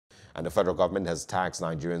And the federal government has tasked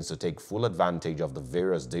Nigerians to take full advantage of the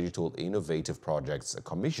various digital innovative projects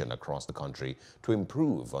commissioned across the country to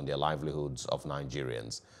improve on their livelihoods of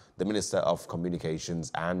Nigerians. The Minister of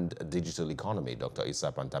Communications and Digital Economy, Dr.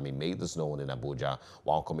 Issa Pantami, made this known in Abuja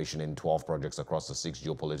while commissioning 12 projects across the 6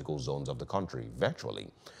 geopolitical zones of the country virtually.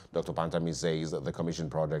 Dr. Pantami says that the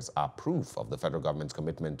commissioned projects are proof of the federal government's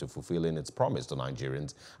commitment to fulfilling its promise to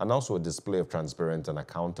Nigerians and also a display of transparent and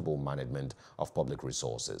accountable management of public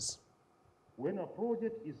resources. When a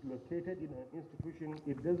project is located in an institution,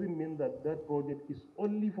 it doesn't mean that that project is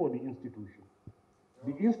only for the institution.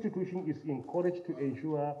 The institution is encouraged to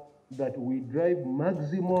ensure that we drive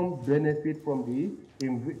maximum benefit from the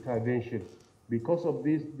intervention. Because of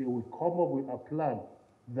this, they will come up with a plan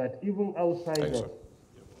that even outsiders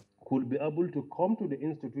could be able to come to the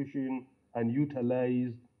institution and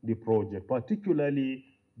utilize the project, particularly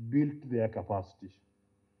build their capacity.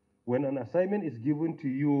 When an assignment is given to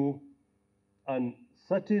you and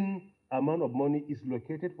certain amount of money is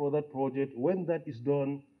located for that project, when that is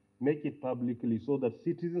done, make it publicly so that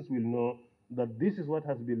citizens will know that this is what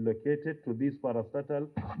has been located to this parastatal,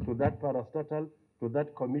 to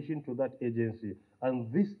that commission, to that agency.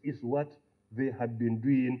 And this is what they have been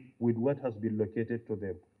doing with what has been located to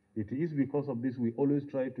them. It is because of this we always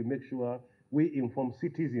try to make sure we inform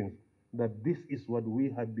citizens that this is what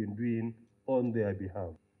we have been doing on their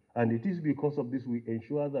behalf. And it is because of this we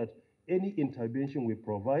ensure that any intervention we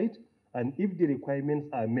provide, and if the requirements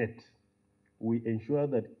are met, we ensure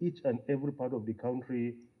that each and every part of the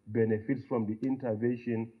country benefits from the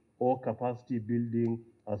intervention or capacity building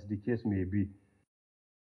as the case may be.